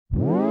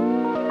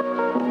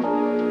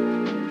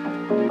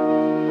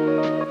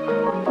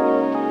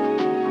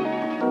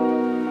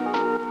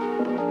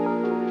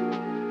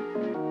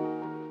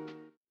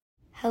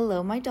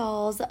Hello, my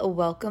dolls.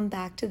 Welcome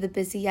back to the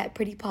Busy Yet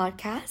Pretty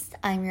podcast.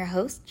 I'm your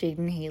host,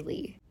 Jaden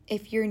Haley.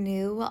 If you're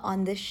new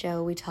on this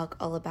show, we talk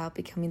all about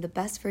becoming the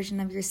best version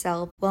of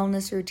yourself,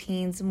 wellness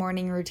routines,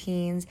 morning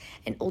routines,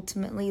 and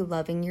ultimately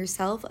loving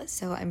yourself.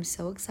 So I'm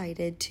so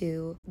excited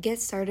to get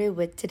started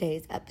with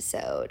today's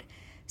episode.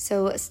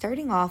 So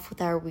starting off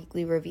with our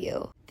weekly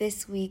review.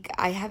 This week,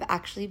 I have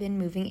actually been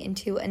moving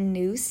into a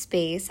new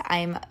space.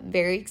 I'm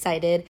very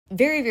excited.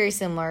 Very, very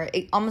similar,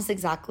 almost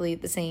exactly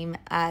the same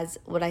as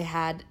what I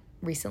had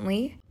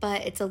recently,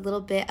 but it's a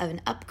little bit of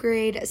an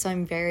upgrade, so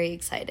I'm very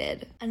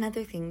excited.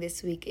 Another thing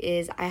this week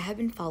is I have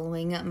been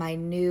following my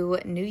New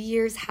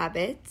Year's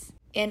habits.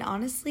 And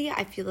honestly,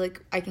 I feel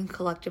like I can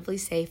collectively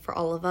say for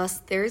all of us,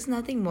 there is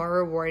nothing more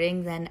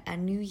rewarding than a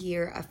new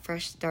year, a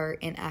fresh start,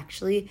 and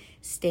actually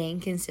staying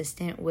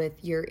consistent with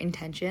your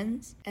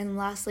intentions. And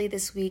lastly,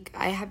 this week,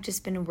 I have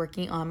just been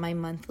working on my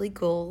monthly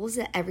goals.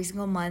 Every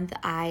single month,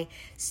 I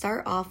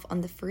start off on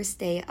the first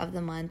day of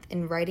the month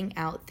and writing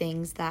out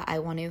things that I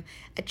want to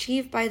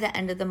achieve by the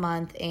end of the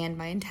month and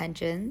my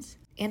intentions.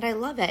 And I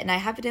love it. And I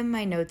have it in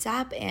my notes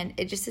app, and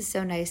it just is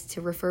so nice to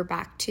refer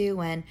back to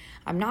when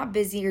I'm not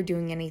busy or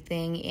doing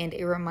anything, and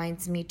it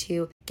reminds me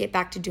to get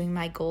back to doing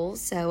my goals.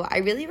 So I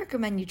really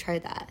recommend you try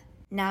that.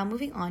 Now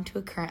moving on to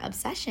a current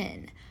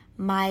obsession.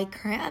 My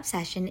current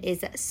obsession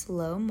is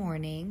slow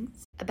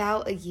mornings.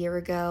 About a year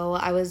ago,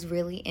 I was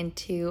really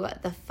into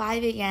the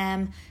 5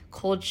 a.m.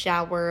 cold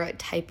shower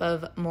type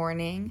of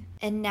morning.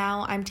 And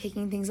now I'm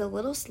taking things a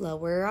little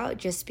slower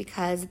just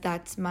because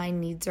that's my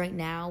needs right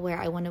now, where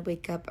I want to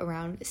wake up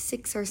around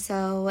 6 or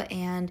so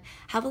and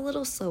have a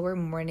little slower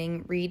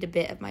morning, read a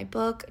bit of my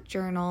book,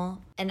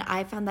 journal, and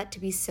I found that to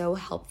be so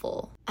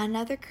helpful.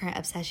 Another current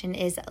obsession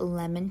is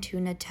lemon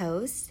tuna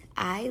toast.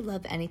 I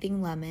love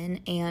anything lemon,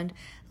 and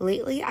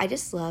lately I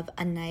just love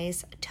a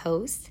nice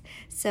toast.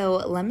 So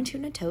lemon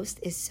tuna toast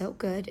is so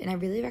good, and I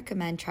really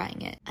recommend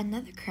trying it.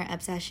 Another current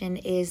obsession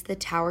is the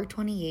Tower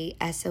 28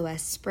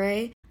 SOS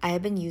spray. I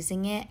have been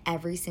using it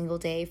every single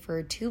day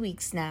for 2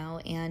 weeks now,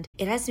 and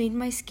it has made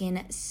my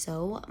skin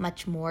so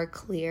much more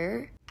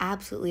clear.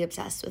 Absolutely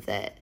obsessed with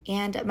it.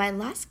 And my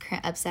last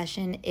current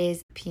obsession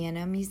is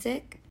piano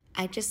music.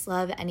 I just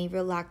love any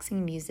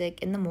relaxing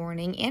music in the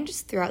morning and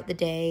just throughout the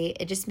day.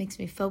 It just makes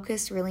me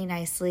focus really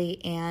nicely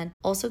and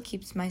also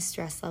keeps my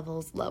stress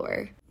levels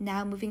lower.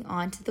 Now moving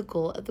on to the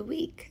goal of the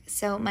week.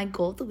 So my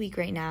goal of the week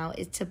right now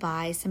is to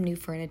buy some new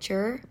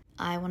furniture.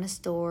 I want to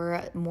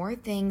store more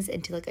things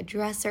into like a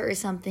dresser or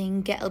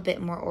something, get a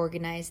bit more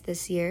organized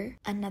this year.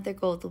 Another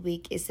goal of the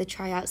week is to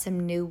try out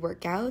some new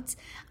workouts.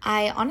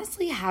 I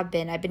honestly have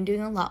been. I've been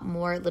doing a lot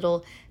more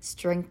little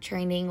strength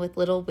training with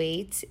little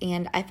weights,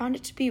 and I found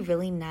it to be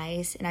really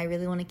nice, and I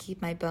really want to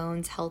keep my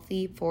bones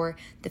healthy for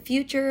the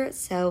future,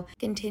 so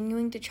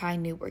continuing to try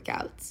new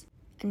workouts.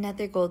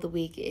 Another goal of the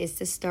week is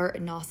to start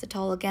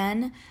inositol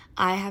again.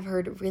 I have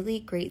heard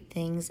really great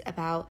things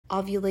about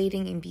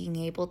ovulating and being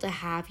able to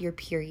have your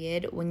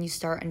period when you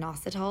start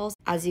inositols.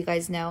 As you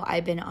guys know,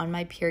 I've been on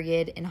my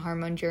period and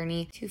hormone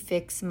journey to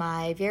fix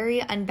my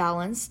very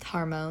unbalanced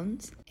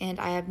hormones,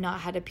 and I have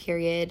not had a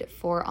period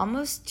for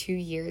almost 2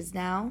 years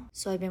now.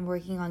 So I've been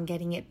working on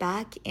getting it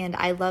back, and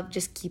I love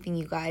just keeping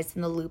you guys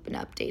in the loop and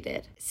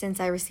updated. Since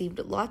I received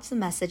lots of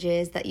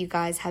messages that you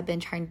guys have been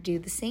trying to do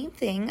the same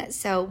thing,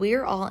 so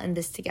we're all in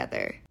this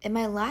together. And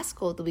my last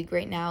goal of the week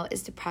right now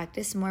is to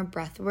practice more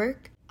breath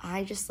work.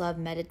 I just love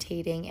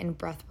meditating and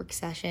breathwork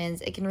sessions.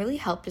 It can really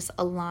help just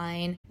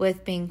align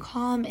with being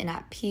calm and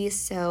at peace,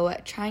 so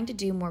trying to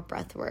do more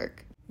breath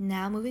work.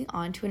 Now moving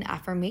on to an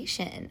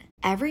affirmation.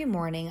 Every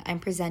morning I'm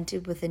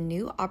presented with a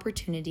new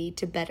opportunity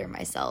to better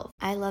myself.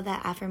 I love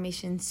that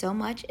affirmation so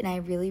much, and I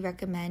really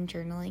recommend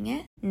journaling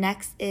it.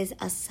 Next is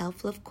a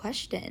self-love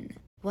question.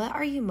 What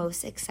are you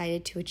most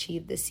excited to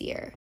achieve this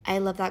year? I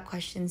love that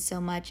question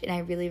so much, and I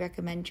really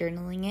recommend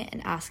journaling it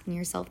and asking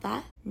yourself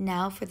that.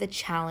 Now for the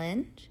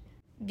challenge.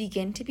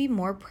 Begin to be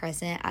more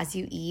present as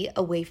you eat,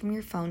 away from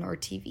your phone or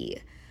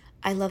TV.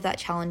 I love that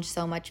challenge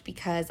so much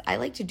because I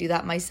like to do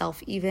that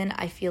myself even.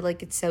 I feel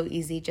like it's so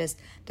easy just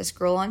to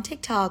scroll on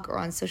TikTok or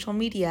on social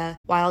media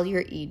while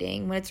you're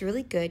eating, when it's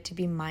really good to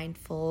be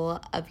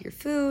mindful of your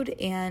food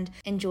and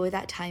enjoy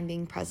that time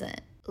being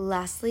present.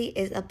 Lastly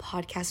is a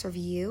podcast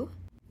review.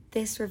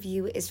 This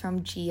review is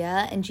from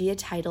Gia, and Gia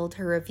titled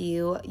her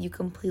review, "You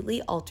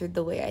Completely Altered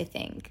the Way I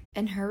Think."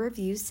 And her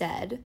review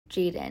said,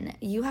 "Jaden,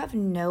 you have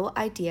no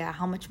idea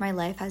how much my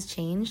life has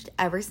changed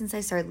ever since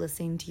I started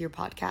listening to your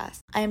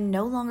podcast. I am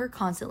no longer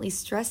constantly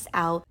stressed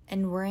out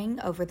and worrying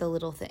over the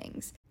little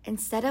things.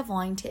 Instead of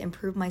wanting to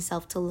improve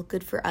myself to look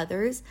good for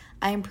others,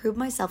 I improve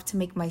myself to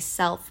make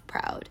myself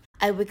proud.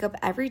 I wake up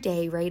every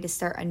day ready to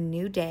start a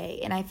new day,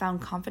 and I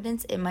found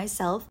confidence in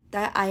myself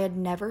that I had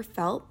never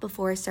felt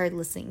before I started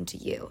listening to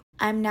you.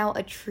 I'm now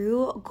a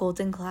true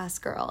golden class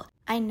girl.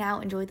 I now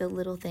enjoy the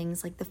little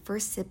things like the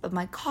first sip of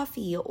my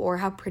coffee or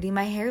how pretty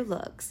my hair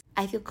looks.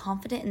 I feel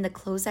confident in the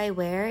clothes I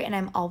wear, and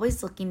I'm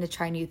always looking to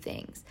try new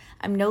things.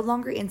 I'm no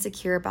longer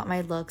insecure about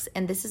my looks,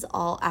 and this is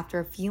all after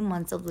a few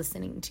months of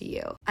listening to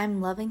you.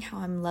 I'm loving how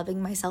I'm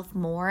loving myself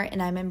more,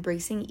 and I'm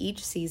embracing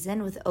each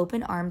season with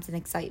open arms and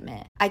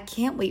excitement. I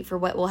can't wait for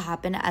what will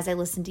happen as I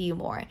listen to you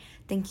more.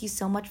 Thank you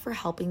so much for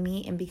helping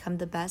me and become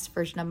the best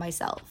version of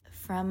myself.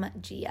 From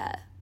Gia.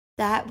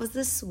 That was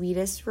the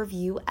sweetest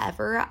review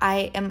ever.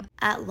 I am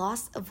at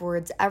loss of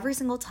words every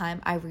single time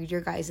I read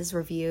your guys'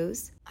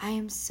 reviews. I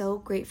am so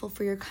grateful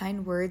for your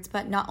kind words,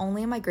 but not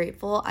only am I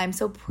grateful, I'm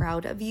so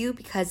proud of you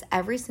because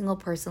every single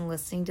person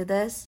listening to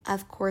this,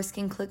 of course,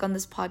 can click on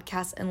this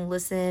podcast and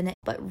listen,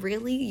 but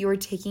really you're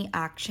taking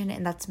action,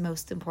 and that's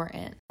most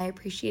important. I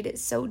appreciate it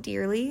so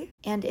dearly.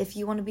 And if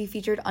you want to be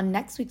featured on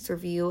next week's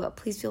review,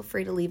 please feel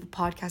free to leave a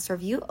podcast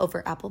review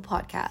over Apple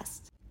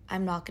Podcasts.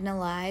 I'm not gonna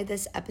lie,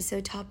 this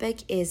episode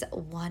topic is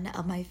one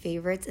of my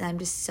favorites, and I'm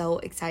just so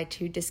excited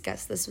to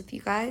discuss this with you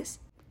guys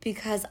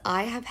because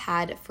I have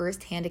had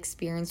firsthand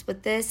experience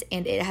with this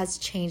and it has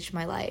changed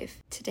my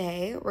life.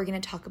 Today, we're gonna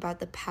talk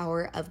about the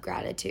power of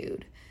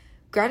gratitude.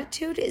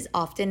 Gratitude is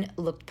often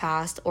looked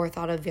past or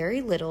thought of very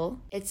little.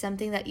 It's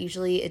something that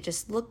usually it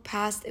just looked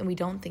past and we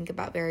don't think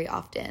about very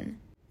often.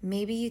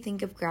 Maybe you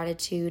think of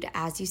gratitude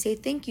as you say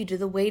thank you to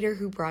the waiter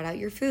who brought out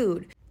your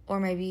food. Or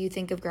maybe you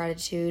think of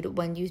gratitude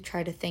when you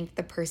try to thank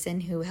the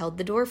person who held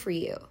the door for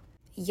you.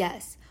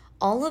 Yes,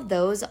 all of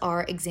those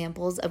are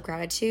examples of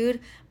gratitude,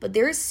 but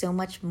there is so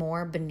much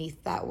more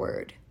beneath that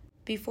word.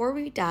 Before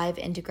we dive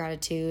into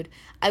gratitude,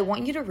 I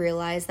want you to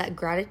realize that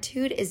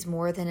gratitude is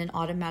more than an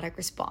automatic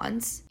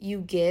response you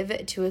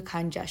give to a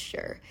kind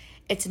gesture.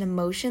 It's an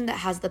emotion that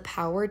has the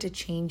power to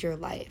change your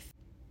life.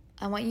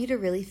 I want you to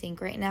really think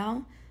right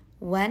now.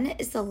 When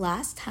is the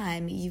last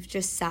time you've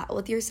just sat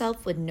with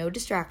yourself with no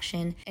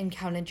distraction and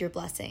counted your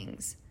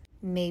blessings?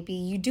 Maybe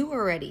you do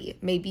already.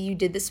 Maybe you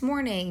did this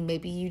morning.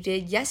 Maybe you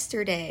did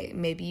yesterday.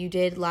 Maybe you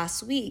did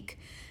last week.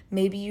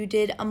 Maybe you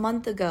did a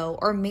month ago.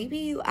 Or maybe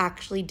you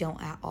actually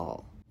don't at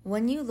all.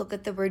 When you look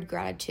at the word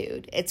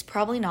gratitude, it's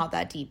probably not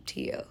that deep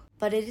to you.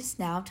 But it is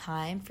now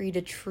time for you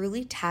to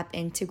truly tap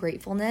into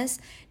gratefulness,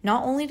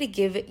 not only to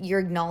give your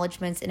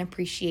acknowledgments and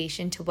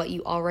appreciation to what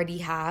you already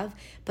have,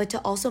 but to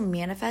also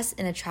manifest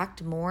and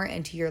attract more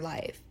into your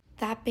life.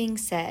 That being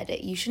said,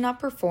 you should not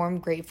perform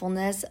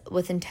gratefulness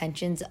with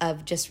intentions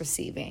of just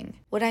receiving.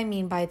 What I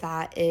mean by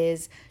that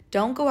is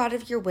don't go out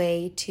of your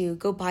way to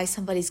go buy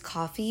somebody's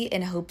coffee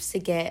in hopes to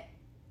get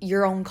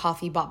your own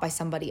coffee bought by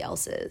somebody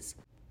else's.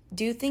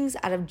 Do things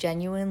out of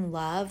genuine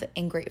love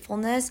and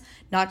gratefulness,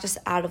 not just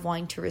out of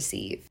wanting to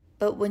receive.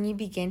 But when you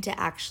begin to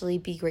actually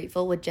be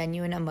grateful with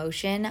genuine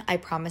emotion, I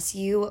promise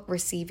you,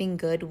 receiving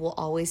good will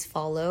always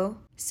follow.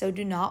 So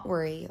do not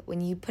worry.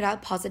 When you put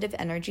out positive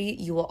energy,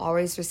 you will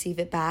always receive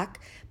it back,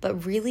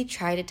 but really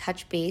try to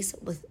touch base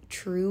with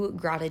true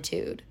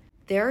gratitude.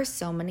 There are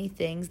so many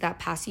things that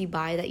pass you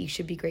by that you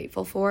should be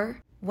grateful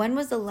for. When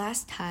was the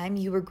last time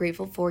you were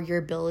grateful for your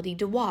ability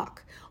to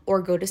walk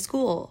or go to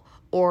school?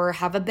 Or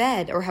have a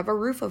bed, or have a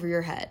roof over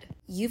your head?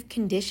 You've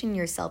conditioned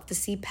yourself to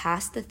see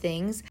past the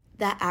things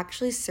that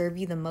actually serve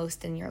you the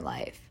most in your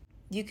life.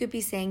 You could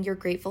be saying you're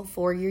grateful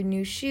for your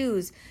new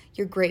shoes,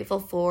 you're grateful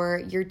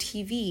for your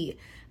TV,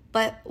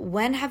 but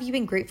when have you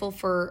been grateful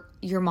for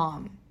your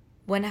mom?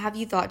 When have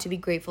you thought to be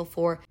grateful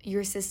for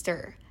your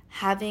sister,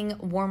 having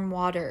warm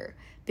water,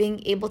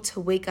 being able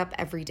to wake up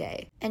every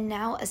day? And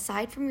now,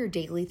 aside from your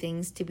daily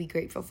things to be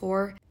grateful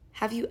for,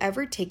 have you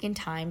ever taken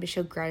time to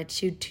show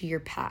gratitude to your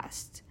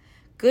past?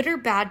 Good or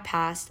bad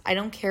past, I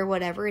don't care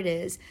whatever it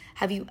is,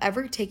 have you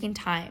ever taken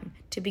time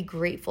to be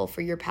grateful for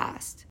your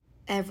past?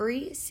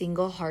 Every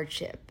single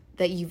hardship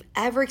that you've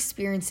ever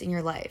experienced in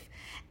your life,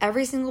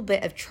 every single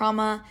bit of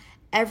trauma,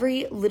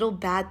 every little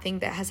bad thing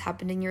that has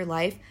happened in your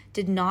life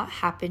did not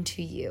happen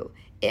to you.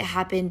 It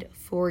happened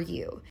for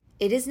you.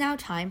 It is now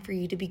time for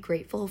you to be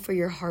grateful for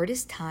your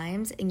hardest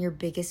times and your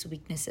biggest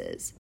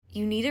weaknesses.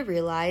 You need to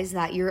realize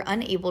that you're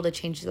unable to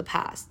change the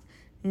past.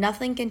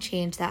 Nothing can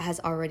change that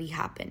has already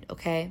happened,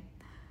 okay?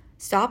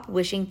 Stop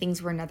wishing things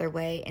were another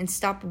way and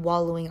stop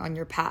wallowing on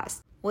your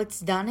past. What's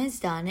done is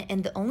done,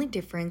 and the only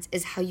difference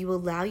is how you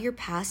allow your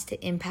past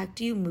to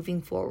impact you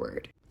moving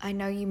forward. I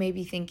know you may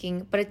be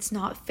thinking, but it's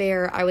not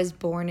fair. I was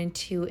born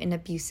into an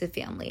abusive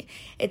family.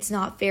 It's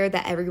not fair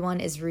that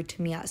everyone is rude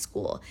to me at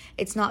school.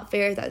 It's not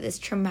fair that this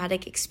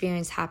traumatic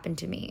experience happened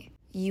to me.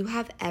 You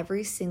have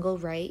every single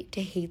right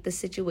to hate the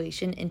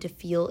situation and to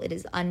feel it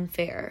is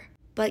unfair.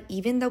 But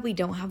even though we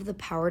don't have the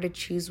power to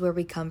choose where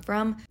we come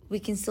from, we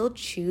can still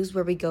choose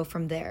where we go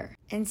from there.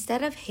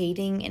 Instead of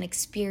hating an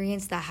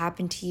experience that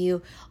happened to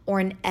you, or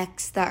an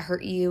ex that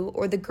hurt you,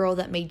 or the girl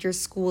that made your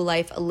school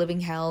life a living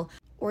hell,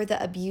 or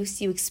the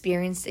abuse you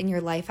experienced in your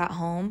life at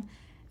home,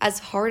 as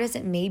hard as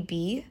it may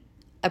be,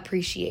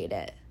 appreciate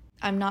it.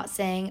 I'm not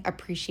saying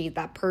appreciate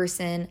that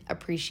person,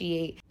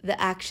 appreciate the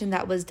action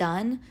that was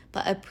done,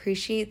 but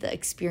appreciate the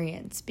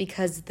experience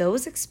because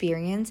those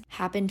experiences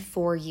happened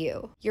for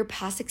you. Your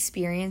past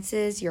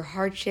experiences, your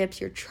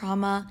hardships, your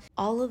trauma,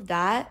 all of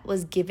that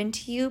was given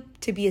to you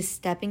to be a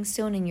stepping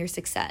stone in your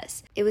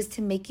success. It was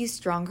to make you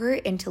stronger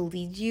and to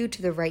lead you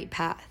to the right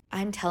path.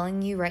 I'm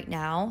telling you right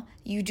now,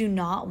 you do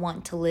not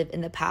want to live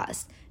in the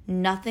past.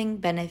 Nothing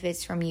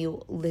benefits from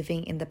you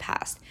living in the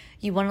past.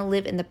 You want to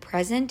live in the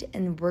present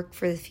and work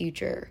for the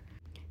future.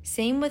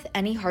 Same with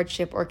any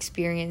hardship or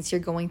experience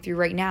you're going through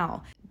right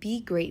now. Be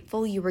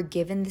grateful you were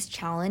given this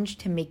challenge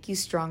to make you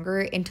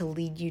stronger and to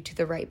lead you to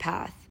the right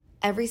path.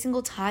 Every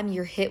single time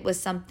you're hit with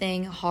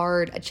something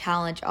hard, a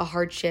challenge, a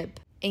hardship,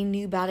 a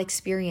new bad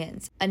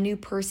experience, a new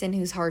person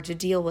who's hard to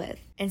deal with,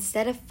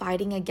 instead of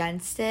fighting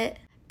against it,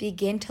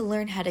 begin to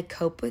learn how to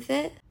cope with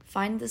it.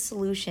 Find the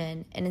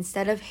solution, and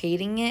instead of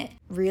hating it,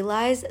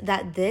 realize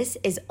that this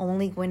is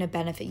only going to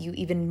benefit you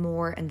even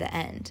more in the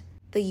end.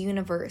 The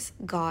universe,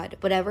 God,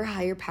 whatever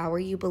higher power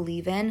you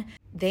believe in,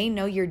 they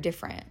know you're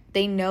different.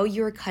 They know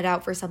you're cut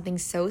out for something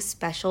so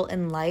special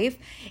in life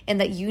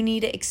and that you need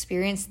to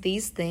experience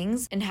these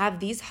things and have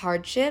these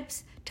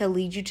hardships to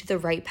lead you to the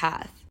right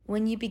path.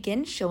 When you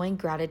begin showing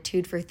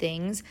gratitude for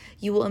things,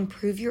 you will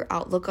improve your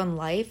outlook on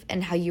life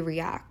and how you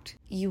react.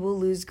 You will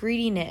lose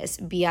greediness,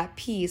 be at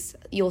peace,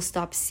 you'll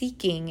stop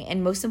seeking,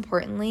 and most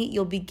importantly,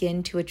 you'll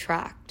begin to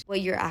attract what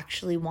you're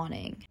actually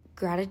wanting.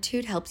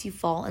 Gratitude helps you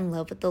fall in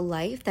love with the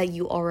life that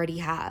you already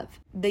have.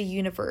 The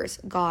universe,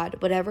 God,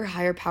 whatever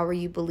higher power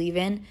you believe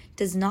in,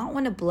 does not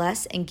want to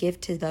bless and give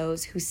to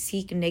those who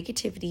seek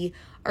negativity,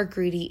 are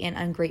greedy, and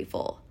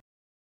ungrateful.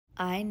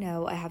 I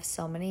know I have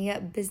so many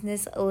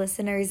business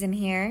listeners in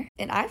here,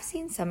 and I've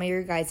seen some of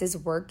your guys'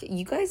 work.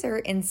 You guys are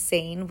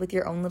insane with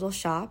your own little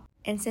shop.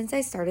 And since I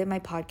started my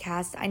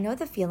podcast, I know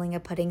the feeling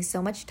of putting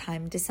so much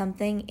time into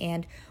something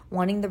and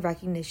wanting the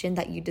recognition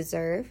that you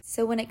deserve.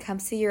 So when it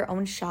comes to your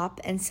own shop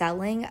and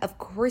selling, of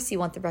course you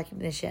want the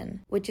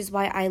recognition, which is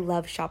why I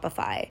love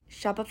Shopify.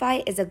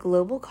 Shopify is a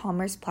global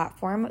commerce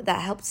platform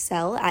that helps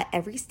sell at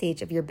every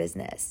stage of your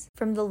business.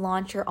 From the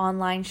launch your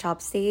online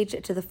shop stage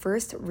to the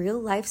first real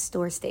life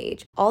store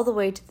stage, all the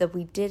way to the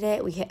we did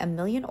it, we hit 1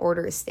 million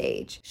orders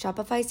stage.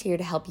 Shopify's here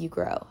to help you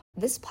grow.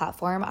 This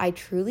platform I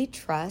truly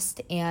trust,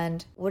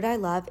 and what I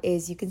love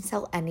is you can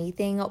sell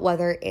anything,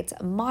 whether it's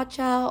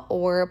matcha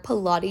or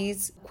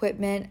Pilates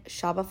equipment.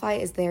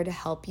 Shopify is there to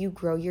help you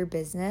grow your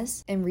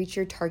business and reach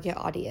your target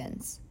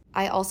audience.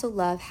 I also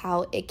love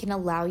how it can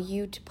allow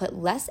you to put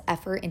less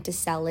effort into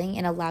selling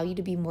and allow you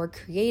to be more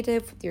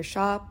creative with your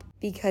shop,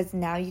 because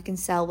now you can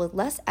sell with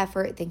less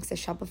effort thanks to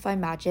Shopify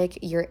Magic,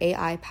 your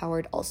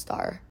AI-powered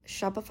all-star.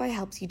 Shopify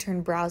helps you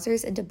turn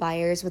browsers into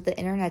buyers with the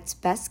internet's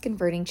best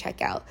converting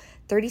checkout,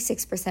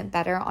 36%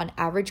 better on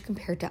average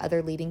compared to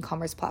other leading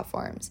commerce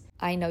platforms.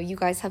 I know you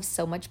guys have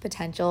so much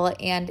potential,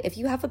 and if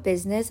you have a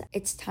business,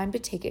 it's time to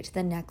take it to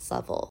the next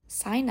level.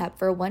 Sign up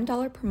for a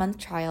 $1 per month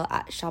trial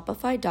at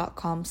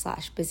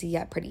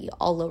shopify.com/busyyetpretty,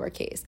 all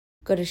lowercase.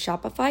 Go to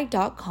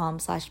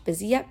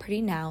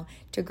shopify.com/busyyetpretty now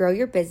to grow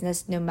your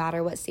business no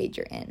matter what stage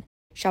you're in.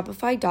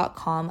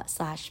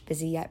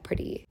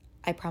 Shopify.com/busyyetpretty.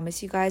 I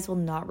promise you guys will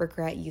not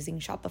regret using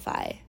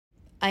Shopify.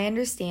 I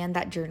understand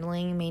that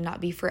journaling may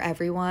not be for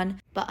everyone,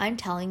 but I'm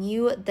telling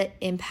you the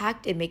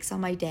impact it makes on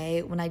my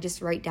day when I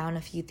just write down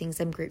a few things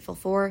I'm grateful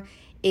for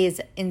is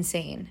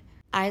insane.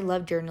 I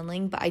love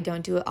journaling, but I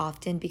don't do it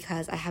often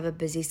because I have a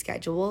busy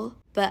schedule.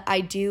 But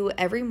I do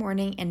every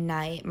morning and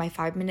night my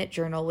 5-minute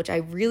journal, which I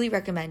really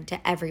recommend to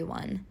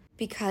everyone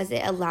because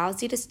it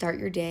allows you to start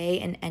your day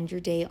and end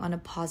your day on a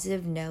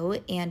positive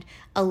note and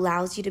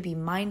allows you to be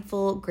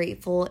mindful,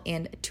 grateful,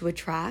 and to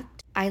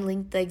attract. I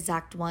linked the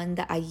exact one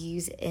that I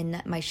use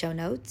in my show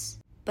notes.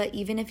 But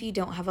even if you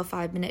don't have a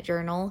 5-minute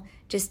journal,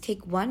 just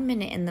take 1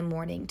 minute in the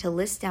morning to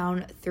list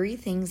down 3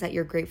 things that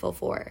you're grateful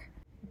for.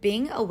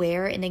 Being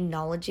aware and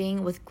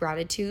acknowledging with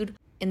gratitude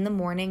in the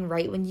morning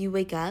right when you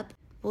wake up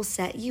will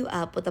set you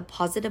up with a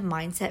positive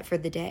mindset for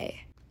the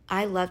day.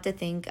 I love to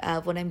think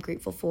of what I'm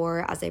grateful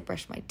for as I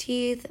brush my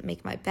teeth,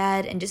 make my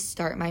bed, and just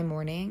start my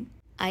morning.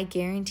 I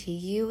guarantee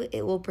you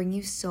it will bring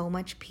you so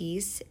much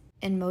peace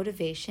and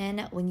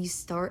motivation when you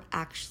start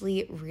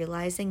actually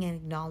realizing and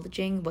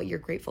acknowledging what you're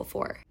grateful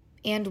for.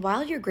 And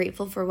while you're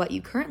grateful for what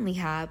you currently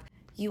have,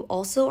 you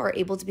also are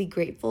able to be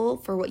grateful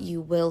for what you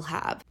will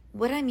have.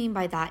 What I mean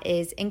by that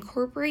is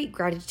incorporate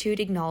gratitude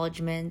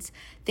acknowledgements,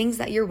 things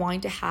that you're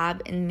wanting to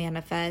have and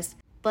manifest,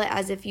 but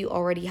as if you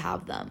already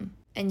have them.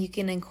 And you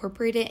can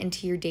incorporate it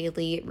into your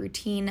daily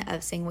routine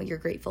of saying what you're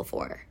grateful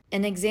for.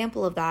 An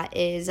example of that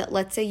is,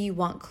 let's say you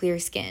want clear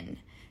skin.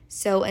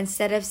 So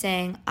instead of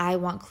saying, I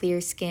want clear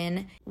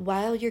skin,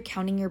 while you're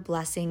counting your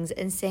blessings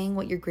and saying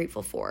what you're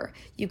grateful for,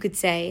 you could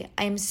say,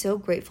 I am so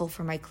grateful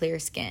for my clear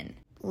skin.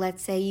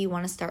 Let's say you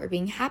want to start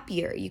being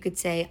happier. You could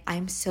say,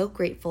 I'm so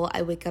grateful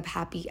I wake up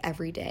happy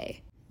every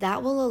day.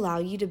 That will allow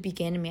you to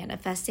begin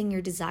manifesting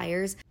your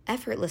desires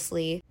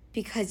effortlessly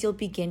because you'll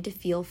begin to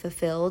feel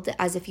fulfilled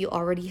as if you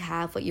already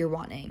have what you're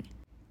wanting.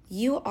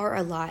 You are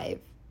alive.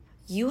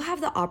 You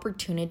have the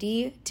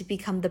opportunity to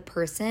become the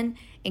person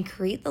and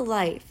create the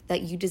life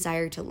that you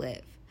desire to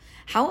live.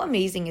 How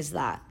amazing is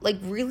that? Like,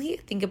 really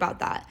think about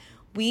that.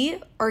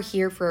 We are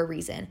here for a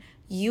reason.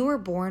 You were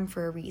born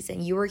for a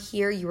reason. You are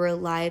here, you are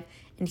alive,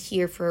 and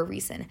here for a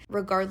reason.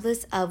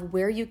 Regardless of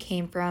where you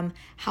came from,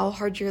 how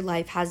hard your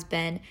life has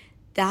been,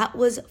 that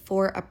was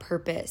for a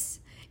purpose.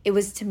 It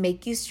was to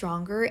make you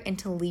stronger and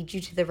to lead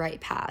you to the right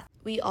path.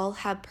 We all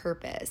have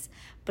purpose,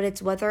 but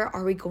it's whether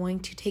are we going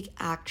to take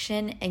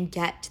action and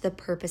get to the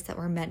purpose that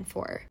we're meant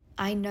for.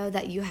 I know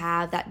that you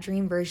have that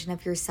dream version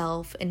of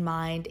yourself in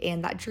mind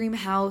and that dream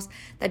house,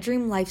 that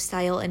dream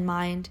lifestyle in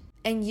mind,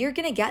 and you're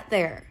gonna get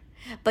there.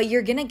 But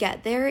you're gonna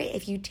get there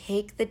if you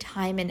take the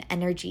time and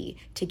energy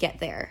to get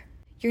there.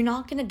 You're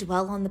not gonna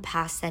dwell on the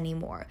past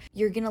anymore.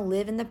 You're gonna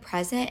live in the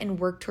present and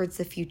work towards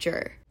the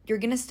future. You're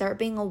gonna start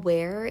being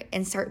aware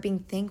and start being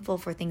thankful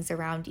for things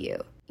around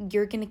you.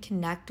 You're gonna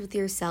connect with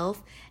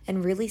yourself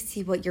and really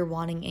see what you're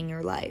wanting in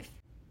your life.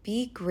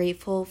 Be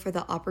grateful for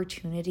the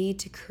opportunity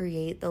to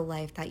create the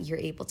life that you're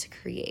able to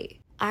create.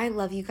 I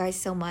love you guys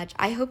so much.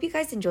 I hope you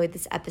guys enjoyed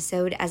this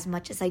episode as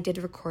much as I did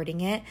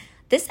recording it.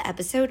 This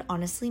episode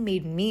honestly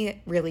made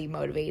me really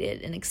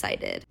motivated and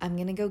excited. I'm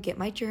gonna go get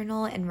my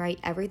journal and write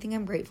everything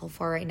I'm grateful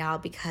for right now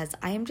because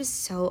I am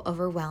just so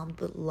overwhelmed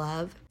with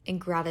love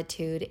and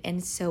gratitude,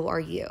 and so are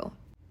you.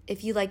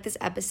 If you like this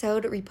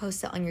episode,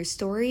 repost it on your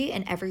story,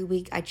 and every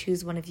week I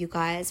choose one of you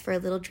guys for a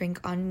little drink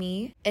on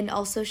me, and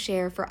also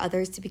share for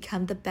others to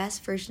become the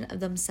best version of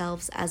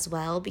themselves as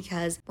well,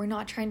 because we're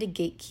not trying to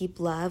gatekeep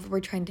love, we're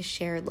trying to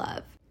share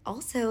love.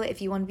 Also,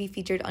 if you want to be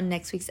featured on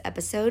next week's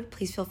episode,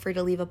 please feel free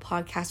to leave a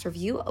podcast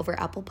review over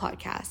Apple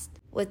Podcasts.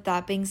 With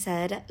that being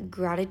said,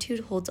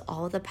 gratitude holds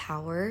all the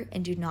power,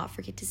 and do not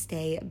forget to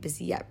stay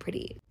busy yet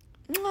pretty.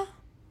 Mwah.